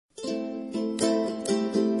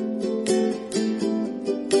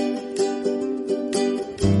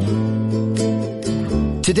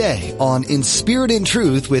Today on In Spirit and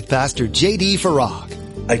Truth with Pastor J.D.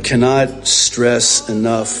 Farag. I cannot stress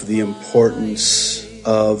enough the importance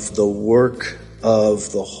of the work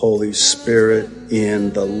of the Holy Spirit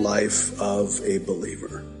in the life of a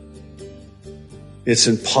believer. It's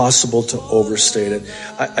impossible to overstate it.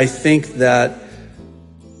 I think that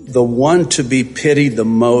the one to be pitied the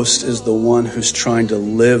most is the one who's trying to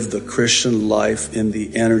live the Christian life in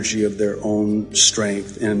the energy of their own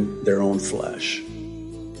strength and their own flesh.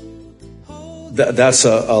 That's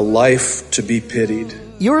a life to be pitied.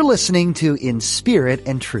 You're listening to In Spirit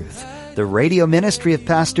and Truth, the radio ministry of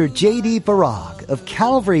Pastor J.D. Farag of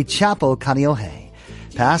Calvary Chapel, Kaneohe.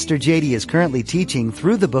 Pastor J.D. is currently teaching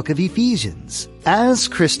through the book of Ephesians. As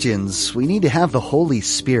Christians, we need to have the Holy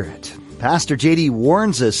Spirit. Pastor J.D.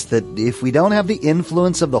 warns us that if we don't have the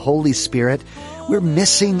influence of the Holy Spirit, we're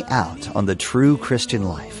missing out on the true Christian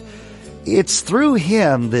life. It's through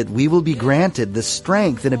Him that we will be granted the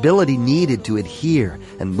strength and ability needed to adhere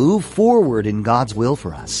and move forward in God's will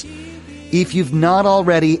for us. If you've not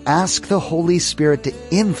already, ask the Holy Spirit to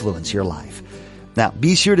influence your life. Now,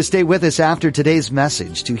 be sure to stay with us after today's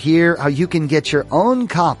message to hear how you can get your own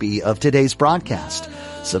copy of today's broadcast.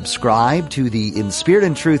 Subscribe to the In Spirit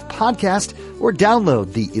and Truth podcast or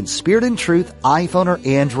download the In Spirit and Truth iPhone or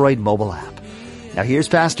Android mobile app. Now here's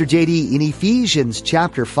Pastor J.D. in Ephesians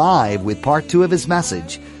chapter 5 with part 2 of his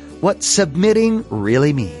message, What Submitting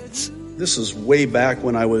Really Means. This is way back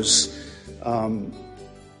when I was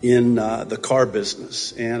in the car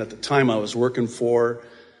business. And at the time I was working for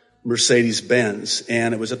Mercedes-Benz.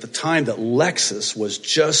 And it was at the time that Lexus was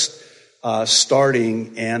just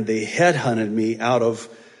starting, and they headhunted me out of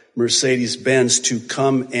Mercedes-Benz to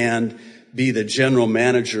come and be the general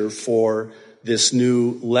manager for this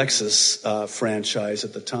new Lexus franchise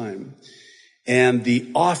at the time. And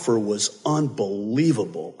the offer was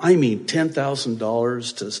unbelievable. I mean,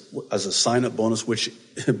 $10,000 as a sign-up bonus, which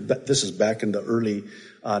this is back in the early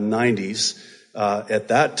 90s. At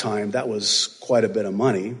that time, that was quite a bit of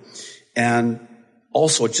money. And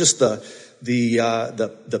also just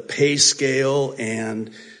the pay scale,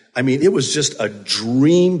 and I mean, it was just a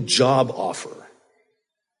dream job offer.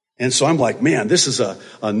 And so I'm like, man, this is a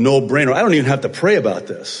no-brainer. I don't even have to pray about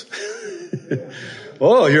this.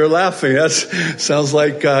 Oh, you're laughing. That sounds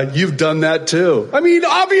like you've done that too. I mean,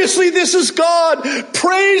 obviously this is God.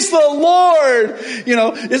 Praise the Lord. You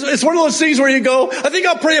know, it's one of those things where you go, I think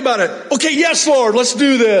I'll pray about it. Okay, yes, Lord, let's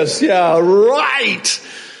do this. Yeah, right.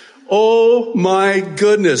 Oh my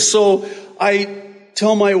goodness. So I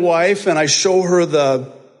tell my wife and I show her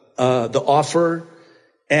the offer,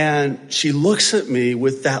 and she looks at me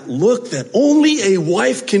with that look that only a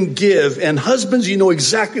wife can give. And husbands, you know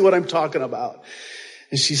exactly what I'm talking about.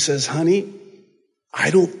 And she says, honey,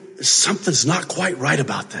 something's not quite right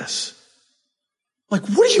about this. Like,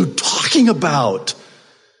 what are you talking about?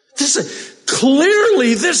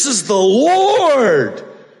 Clearly this is the Lord.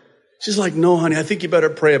 She's like, no, honey, I think you better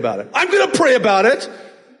pray about it. I'm going to pray about it.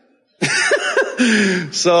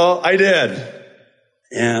 So I did.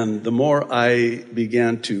 And the more I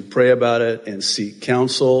began to pray about it and seek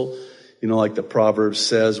counsel, you know, like the Proverbs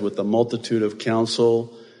says, with the multitude of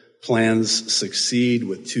counsel, plans succeed.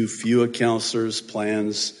 With too few counselors,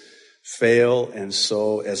 plans fail. And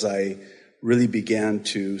so as I really began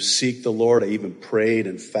to seek the Lord, I even prayed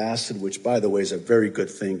and fasted, which, by the way, is a very good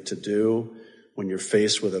thing to do when you're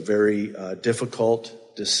faced with a very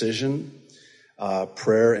difficult decision.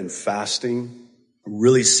 Prayer and fasting,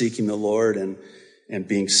 really seeking the Lord and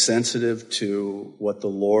being sensitive to what the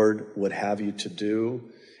Lord would have you to do.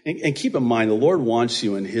 And keep in mind, the Lord wants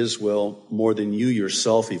you in His will more than you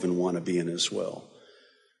yourself even want to be in His will.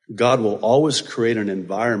 God will always create an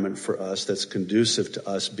environment for us that's conducive to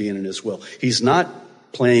us being in His will. He's not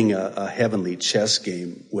playing a heavenly chess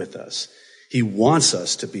game with us. He wants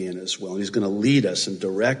us to be in His will, and He's going to lead us and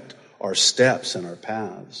direct our steps and our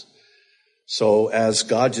paths. So as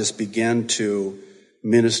God just began to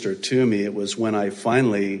minister to me, it was when I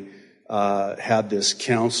finally had this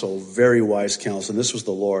counsel, very wise counsel, and this was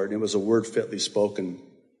the Lord. It was a word fitly spoken.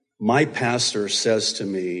 My pastor says to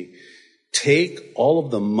me, take all of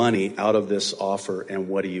the money out of this offer, and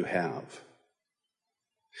what do you have?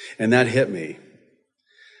 And that hit me.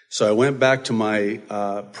 So I went back to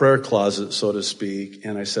my prayer closet, so to speak,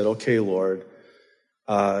 and I said, okay, Lord,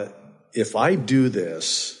 if I do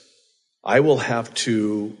this, I will have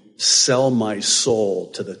to sell my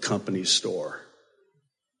soul to the company store.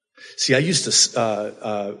 See, I used to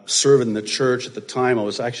serve in the church at the time. I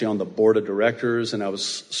was actually on the board of directors, and I was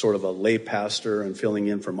sort of a lay pastor and filling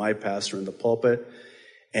in for my pastor in the pulpit.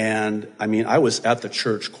 And I mean, I was at the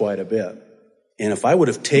church quite a bit. And if I would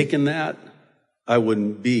have taken that, I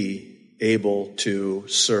wouldn't be able to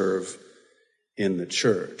serve in the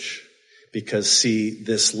church. Because, see,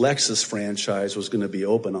 this Lexus franchise was going to be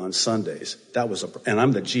open on Sundays. And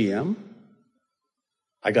I'm the GM.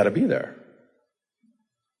 I got to be there.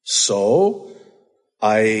 So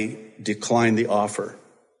I declined the offer.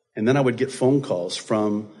 And then I would get phone calls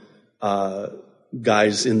from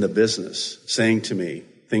guys in the business saying to me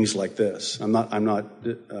things like this. I'm not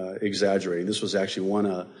exaggerating. This was actually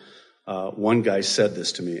one guy said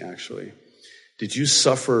this to me, actually. Did you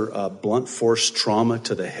suffer blunt force trauma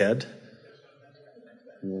to the head?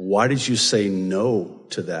 Why did you say no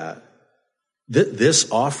to that?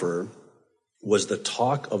 This offer was the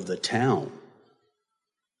talk of the town.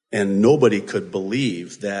 And nobody could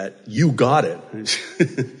believe that you got it.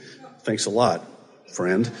 Thanks a lot,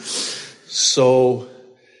 friend. So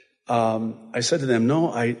I said to them,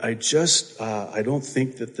 no, I don't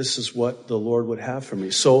think that this is what the Lord would have for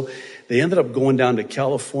me. So they ended up going down to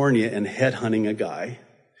California and headhunting a guy,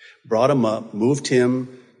 brought him up, moved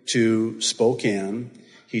him to Spokane.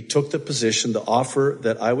 He took the position. The offer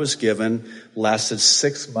that I was given lasted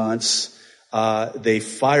 6 months. They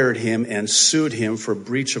fired him and sued him for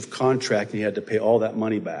breach of contract, and he had to pay all that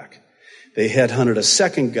money back. They headhunted a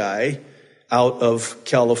second guy out of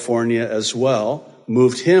California as well,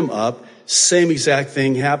 moved him up. Same exact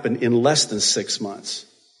thing happened in less than 6 months.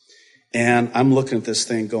 And I'm looking at this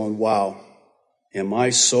thing going, wow, am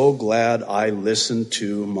I so glad I listened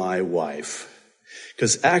to my wife.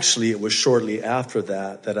 Because actually it was shortly after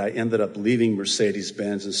that I ended up leaving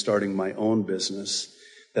Mercedes-Benz and starting my own business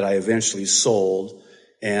that I eventually sold.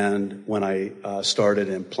 And when I started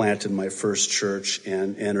and planted my first church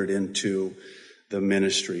and entered into the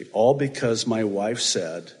ministry, all because my wife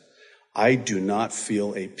said, I do not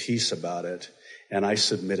feel a peace about it. And I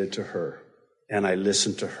submitted to her and I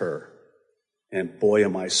listened to her. And boy,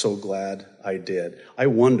 am I so glad I did. I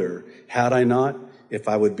wonder, had I not, if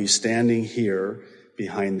I would be standing here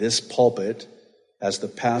behind this pulpit as the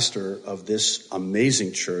pastor of this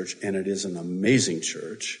amazing church, and it is an amazing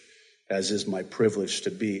church, as is my privilege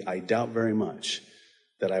to be. I doubt very much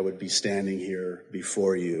that I would be standing here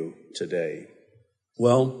before you today.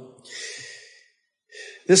 Well,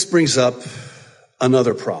 this brings up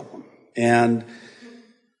another problem, and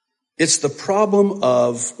it's the problem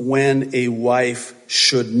of when a wife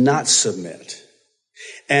should not submit,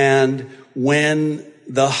 and when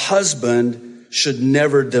the husband should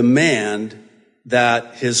never demand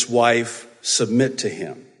that his wife submit to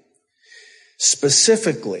him.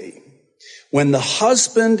 Specifically, when the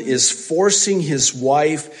husband is forcing his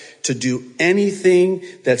wife to do anything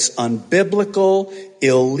that's unbiblical,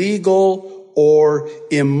 illegal, or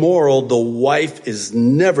immoral, the wife is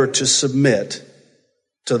never to submit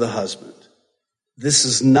to the husband. This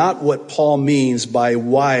is not what Paul means by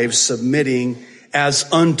wives submitting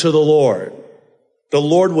as unto the Lord. The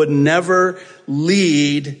Lord would never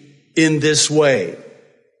lead in this way.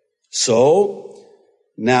 So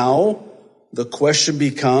now the question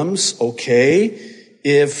becomes, okay,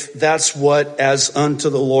 if that's what as unto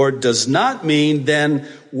the Lord does not mean, then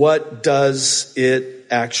what does it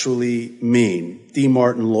actually mean? D.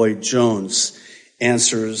 Martin Lloyd-Jones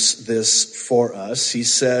answers this for us. He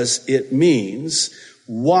says, it means,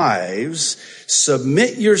 wives,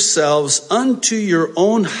 submit yourselves unto your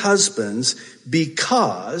own husbands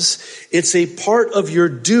because it's a part of your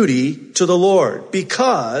duty to the Lord,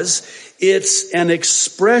 because it's an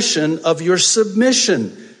expression of your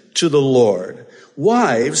submission to the Lord.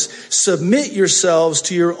 Wives, submit yourselves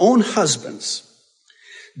to your own husbands.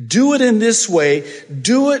 Do it in this way.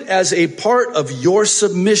 Do it as a part of your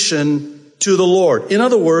submission to the Lord. In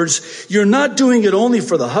other words, you're not doing it only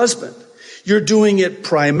for the husband. You're doing it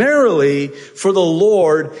primarily for the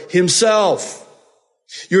Lord himself.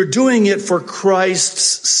 You're doing it for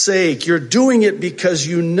Christ's sake. You're doing it because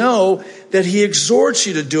you know that he exhorts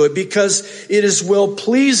you to do it, because it is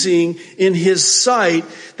well-pleasing in his sight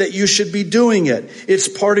that you should be doing it. It's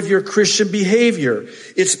part of your Christian behavior.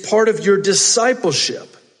 It's part of your discipleship.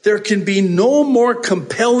 There can be no more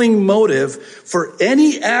compelling motive for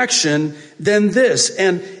any action than this.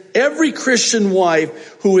 And every Christian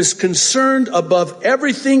wife who is concerned above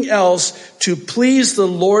everything else to please the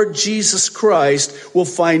Lord Jesus Christ will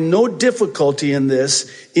find no difficulty in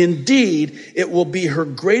this. Indeed, it will be her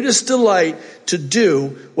greatest delight to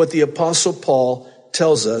do what the Apostle Paul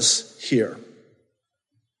tells us here.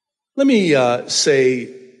 Let me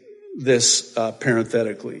say this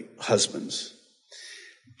parenthetically, husbands.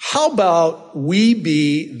 How about we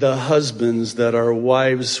be the husbands that our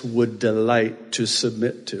wives would delight to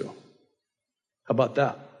submit to? How about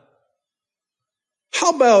that?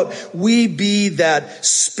 How about we be that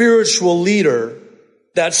spiritual leader,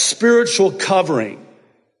 that spiritual covering,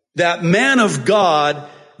 that man of God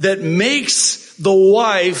that makes the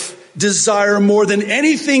wife desire more than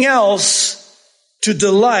anything else to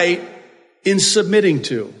delight in submitting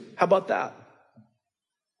to? How about that?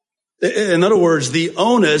 In other words, the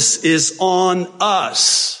onus is on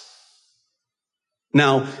us.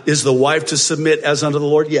 Now, is the wife to submit as unto the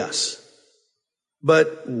Lord? Yes.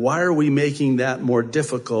 But why are we making that more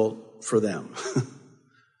difficult for them?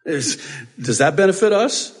 Does that benefit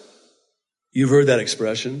us? You've heard that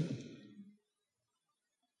expression.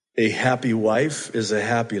 A happy wife is a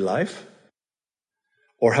happy life.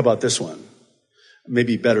 Or how about this one?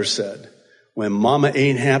 Maybe better said, when mama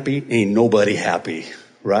ain't happy, ain't nobody happy,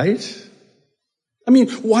 right? I mean,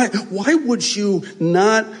 why would you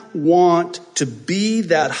not want to be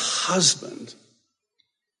that husband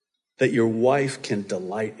that your wife can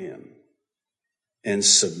delight in and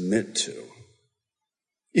submit to?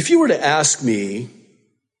 If you were to ask me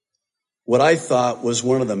what I thought was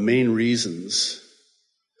one of the main reasons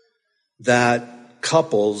that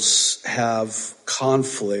couples have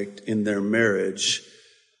conflict in their marriage,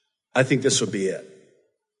 I think this would be it.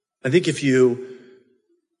 I think if you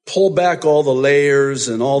pull back all the layers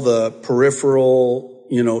and all the peripheral,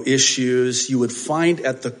 issues, you would find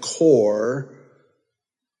at the core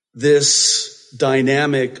this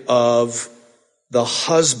dynamic of the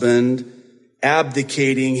husband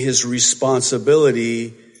abdicating his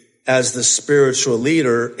responsibility as the spiritual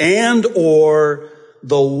leader, and or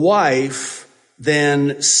the wife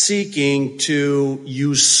then seeking to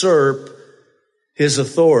usurp his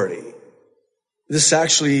authority. This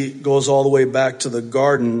actually goes all the way back to the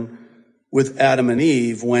garden with Adam and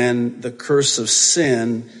Eve when the curse of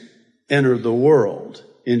sin entered the world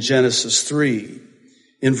in Genesis 3.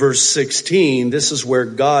 In verse 16, this is where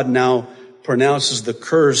God now pronounces the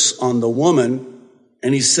curse on the woman,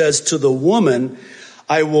 and he says to the woman,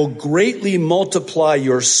 I will greatly multiply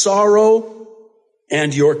your sorrow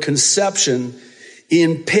and your conception.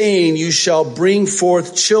 In pain you shall bring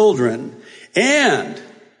forth children. And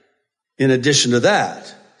in addition to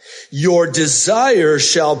that, your desire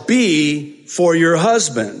shall be for your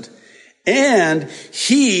husband, and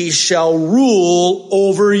he shall rule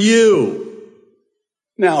over you.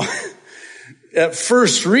 Now, at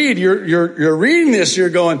first read, you're reading this, you're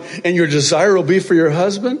going, and your desire will be for your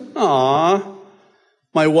husband? Aw,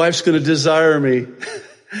 my wife's going to desire me.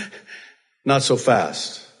 Not so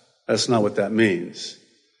fast. That's not what that means.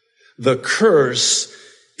 The curse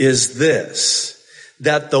is this,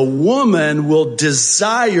 that the woman will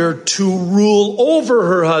desire to rule over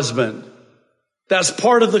her husband. That's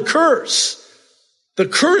part of the curse. The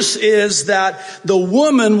curse is that the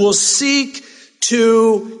woman will seek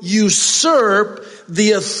to usurp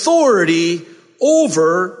the authority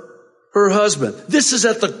over her husband. This is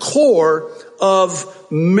at the core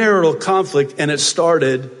of marital conflict, and it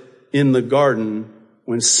started in the garden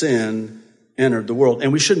when sin entered the world.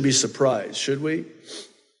 And we shouldn't be surprised, should we?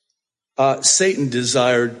 Satan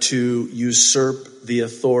desired to usurp the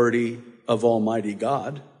authority of Almighty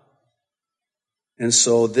God. And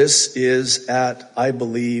so this is at, I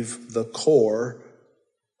believe, the core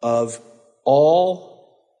of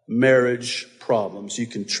all marriage problems. You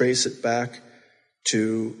can trace it back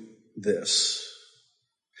to this.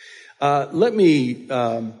 Let me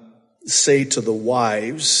say to the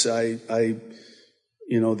wives, the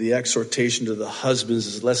exhortation to the husbands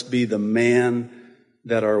is, let's be the man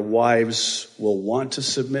that our wives will want to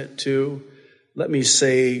submit to. Let me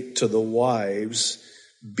say to the wives,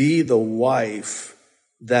 be the wife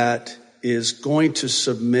that is going to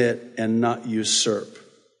submit and not usurp.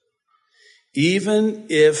 Even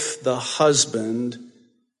if the husband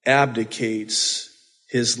abdicates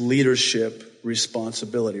his leadership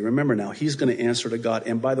responsibility. Remember now, he's going to answer to God.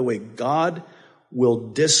 And by the way, God will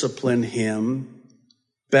discipline him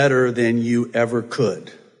better than you ever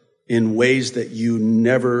could, in ways that you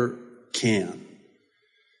never can.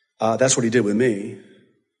 That's what he did with me.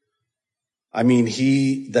 I mean,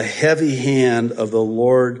 the heavy hand of the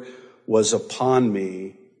Lord was upon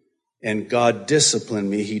me, and God disciplined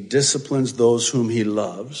me. He disciplines those whom he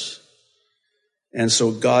loves. And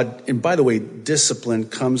so God, and by the way, discipline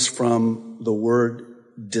comes from the word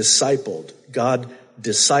discipled. God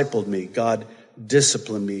discipled me. God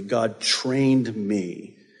disciplined me. God trained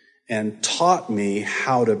me and taught me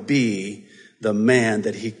how to be the man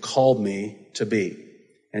that he called me to be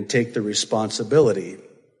and take the responsibility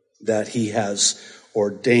that he has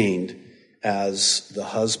ordained as the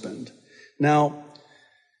husband. Now,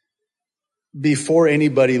 before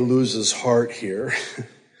anybody loses heart here,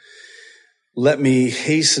 let me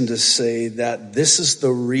hasten to say that this is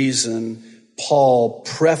the reason Paul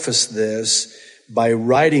prefaced this by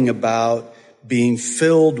writing about being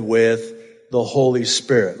filled with the Holy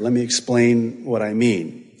Spirit. Let me explain what I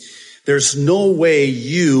mean. There's no way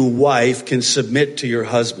you, wife, can submit to your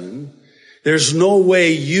husband. There's no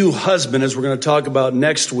way you, husband, as we're going to talk about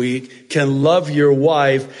next week, can love your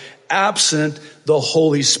wife absent the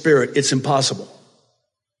Holy Spirit. It's impossible.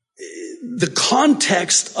 The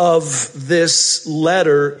context of this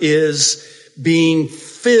letter is being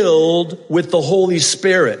filled with the Holy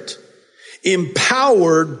Spirit,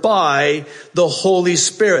 empowered by the Holy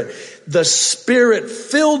Spirit. The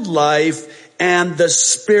Spirit-filled life and the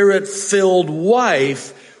Spirit-filled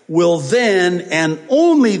wife will then and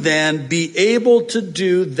only then be able to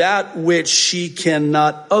do that which she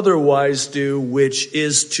cannot otherwise do, which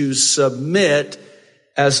is to submit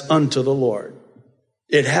as unto the Lord.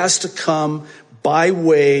 It has to come by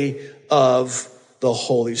way of the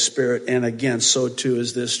Holy Spirit. And again, so too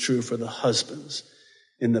is this true for the husbands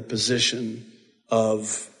in the position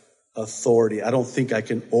of authority. I don't think I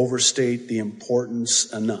can overstate the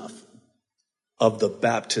importance enough of the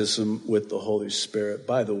baptism with the Holy Spirit.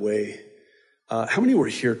 By the way, how many were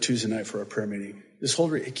here Tuesday night for our prayer meeting?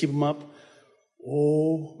 Keep them up.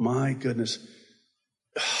 Oh my goodness.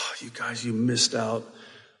 Oh, you guys, you missed out.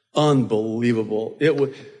 Unbelievable.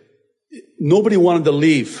 Nobody wanted to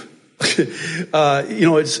leave.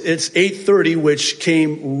 It's 8:30, which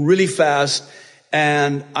came really fast.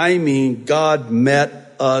 And I mean, God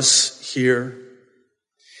met us here.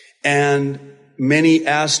 And many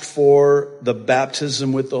asked for the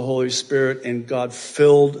baptism with the Holy Spirit, and God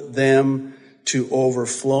filled them to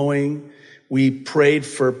overflowing. We prayed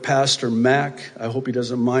for Pastor Mac. I hope he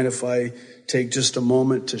doesn't mind if I take just a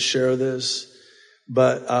moment to share this.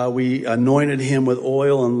 But we anointed him with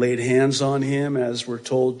oil and laid hands on him, as we're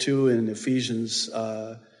told to in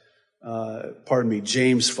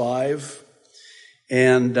James 5.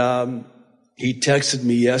 And he texted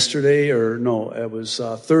me yesterday, it was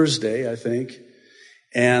Thursday, I think,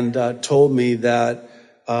 and told me that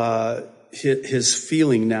his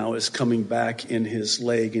feeling now is coming back in his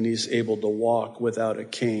leg and he's able to walk without a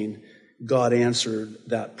cane. God answered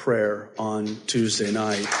that prayer on Tuesday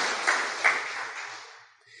night.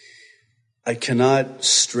 I cannot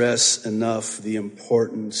stress enough the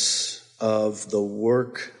importance of the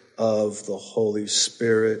work of the Holy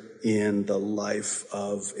Spirit in the life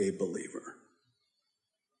of a believer.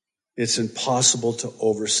 It's impossible to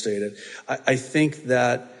overstate it. I think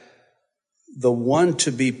that the one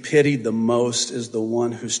to be pitied the most is the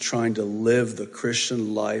one who's trying to live the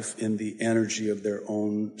Christian life in the energy of their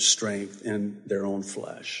own strength and their own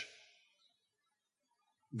flesh.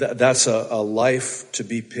 That's a life to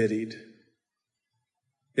be pitied.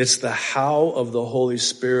 It's the how of the Holy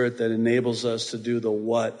Spirit that enables us to do the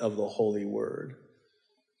what of the Holy Word.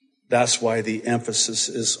 That's why the emphasis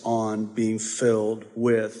is on being filled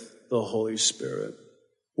with the Holy Spirit.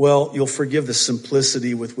 Well, you'll forgive the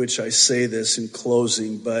simplicity with which I say this in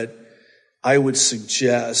closing, but I would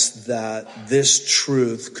suggest that this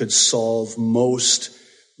truth could solve most,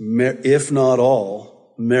 if not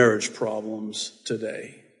all, marriage problems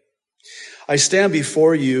today. I stand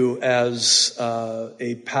before you as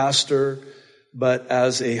a pastor, but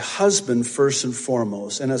as a husband first and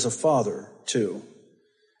foremost, and as a father too.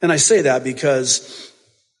 And I say that because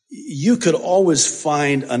you could always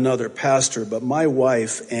find another pastor, but my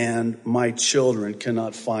wife and my children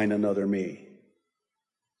cannot find another me.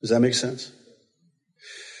 Does that make sense?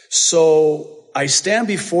 So I stand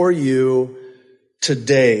before you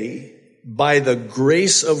today by the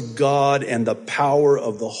grace of God and the power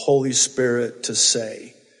of the Holy Spirit to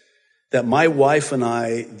say that my wife and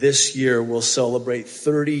I this year will celebrate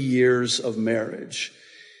 30 years of marriage.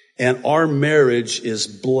 And our marriage is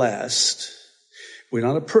blessed. We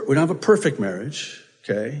don't have a perfect marriage,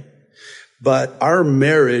 okay? But our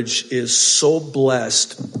marriage is so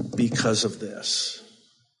blessed because of this.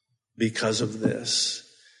 Because of this.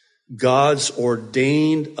 God's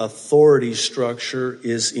ordained authority structure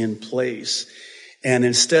is in place. And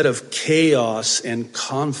instead of chaos and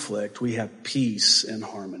conflict, we have peace and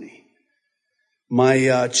harmony.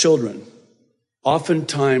 My children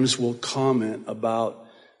oftentimes will comment about,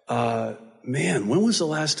 man, when was the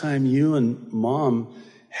last time you and mom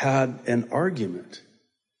had an argument?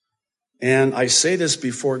 And I say this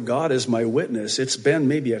before God as my witness. It's been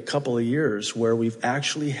maybe a couple of years where we've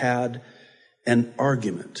actually had an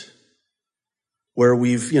argument, where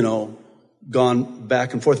we've, gone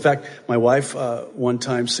back and forth. In fact, my wife one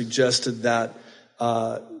time suggested that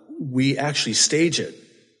we actually stage it.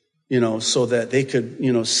 so that they could,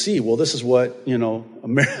 see, well, this is what, an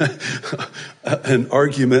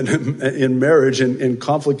argument in marriage and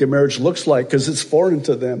conflict in marriage looks like, because it's foreign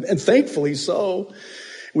to them. And thankfully so.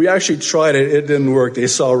 We actually tried it. It didn't work. They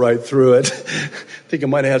saw right through it. I think it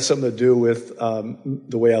might have had something to do with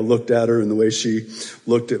the way I looked at her and the way she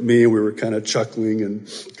looked at me. We were kind of chuckling and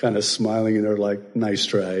kind of smiling, and they're like, nice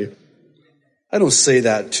try. I don't say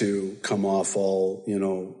that to come off all,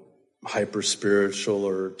 hyper spiritual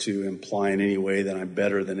or to imply in any way that I'm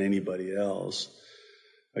better than anybody else.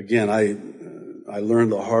 Again, I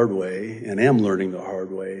learned the hard way and am learning the hard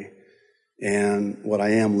way. And what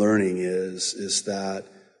I am learning is that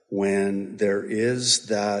when there is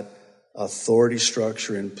that authority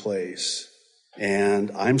structure in place and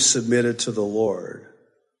I'm submitted to the Lord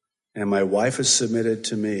and my wife is submitted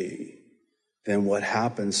to me, then what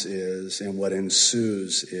happens is, and what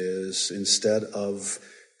ensues is, instead of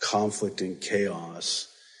conflict and chaos,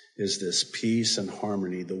 is this peace and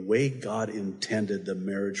harmony, the way God intended the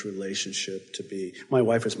marriage relationship to be. My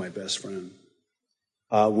wife is my best friend.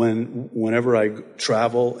 Whenever I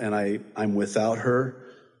travel and I'm without her,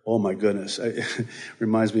 oh my goodness, it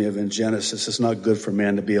reminds me of in Genesis, it's not good for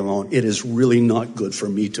man to be alone. It is really not good for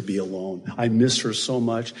me to be alone. I miss her so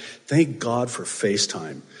much. Thank God for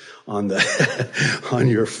FaceTime on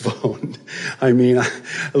your phone. I mean,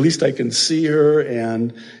 at least I can see her,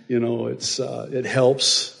 and it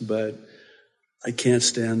helps, but I can't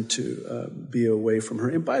stand to be away from her.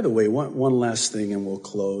 And by the way, one last thing and we'll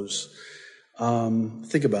close.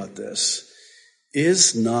 Think about this.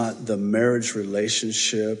 Is not the marriage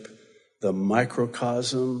relationship the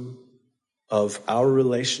microcosm of our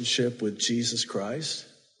relationship with Jesus Christ,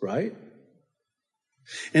 right?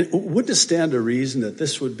 And would it stand to reason that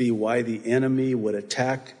this would be why the enemy would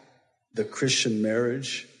attack the Christian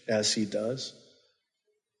marriage as he does?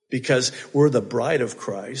 Because we're the bride of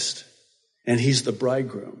Christ and he's the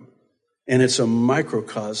bridegroom. And it's a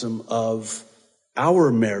microcosm of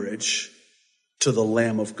our marriage to the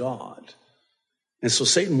Lamb of God. And so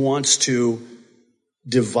Satan wants to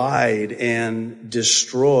divide and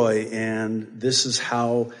destroy, and this is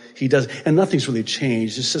how he does. And nothing's really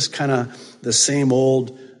changed. It's just kind of the same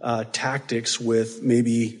old tactics with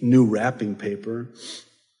maybe new wrapping paper.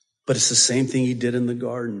 But it's the same thing he did in the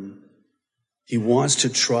garden. He wants to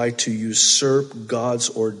try to usurp God's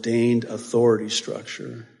ordained authority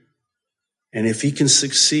structure. And if he can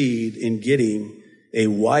succeed in getting a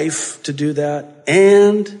wife to do that,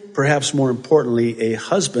 and perhaps more importantly, a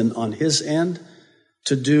husband on his end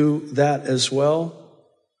to do that as well,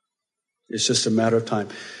 it's just a matter of time.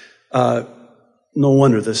 No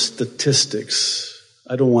wonder the statistics,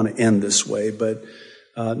 I don't want to end this way, but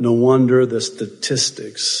no wonder the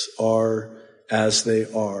statistics are as they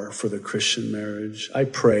are for the Christian marriage. I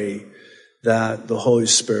pray that the Holy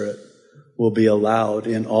Spirit will be allowed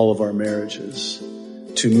in all of our marriages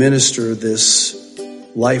to minister this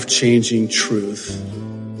life-changing truth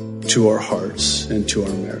to our hearts and to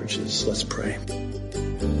our marriages. Let's pray.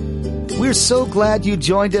 We're so glad you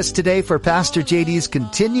joined us today for Pastor JD's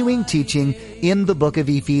continuing teaching in the book of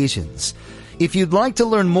Ephesians. If you'd like to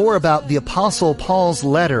learn more about the Apostle Paul's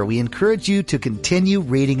letter, we encourage you to continue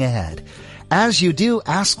reading ahead. As you do,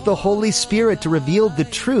 ask the Holy Spirit to reveal the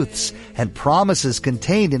truths and promises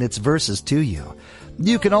contained in its verses to you.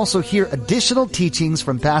 You can also hear additional teachings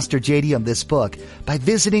from Pastor JD on this book by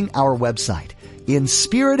visiting our website,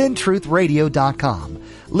 inspiritandtruthradio.com.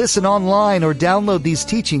 Listen online or download these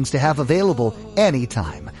teachings to have available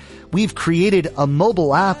anytime. We've created a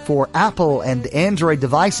mobile app for Apple and Android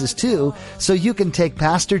devices too, so you can take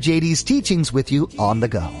Pastor JD's teachings with you on the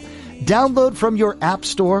go. Download from your app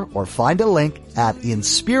store or find a link at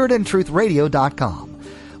inspiritandtruthradio.com.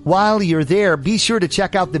 While you're there, be sure to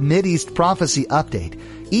check out the Mideast Prophecy Update.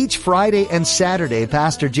 Each Friday and Saturday,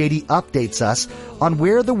 Pastor JD updates us on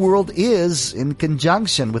where the world is in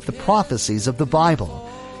conjunction with the prophecies of the Bible.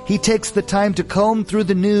 He takes the time to comb through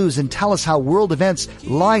the news and tell us how world events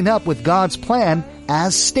line up with God's plan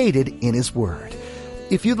as stated in His Word.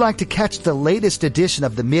 If you'd like to catch the latest edition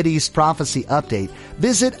of the Mideast Prophecy Update,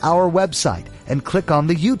 visit our website and click on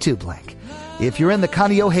the YouTube link. If you're in the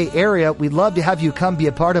Kaneohe area, we'd love to have you come be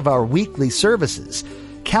a part of our weekly services.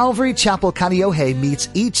 Calvary Chapel Kaneohe meets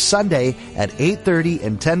each Sunday at 8:30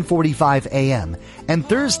 and 10:45 a.m. and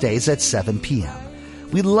Thursdays at 7 p.m.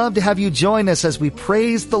 We'd love to have you join us as we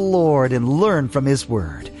praise the Lord and learn from His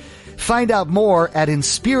Word. Find out more at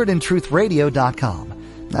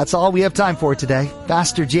inspiritandtruthradio.com. That's all we have time for today.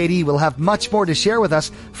 Pastor JD will have much more to share with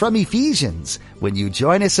us from Ephesians when you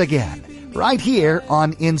join us again, right here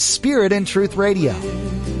on In Spirit and Truth Radio.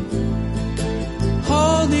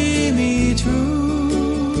 Holding me true.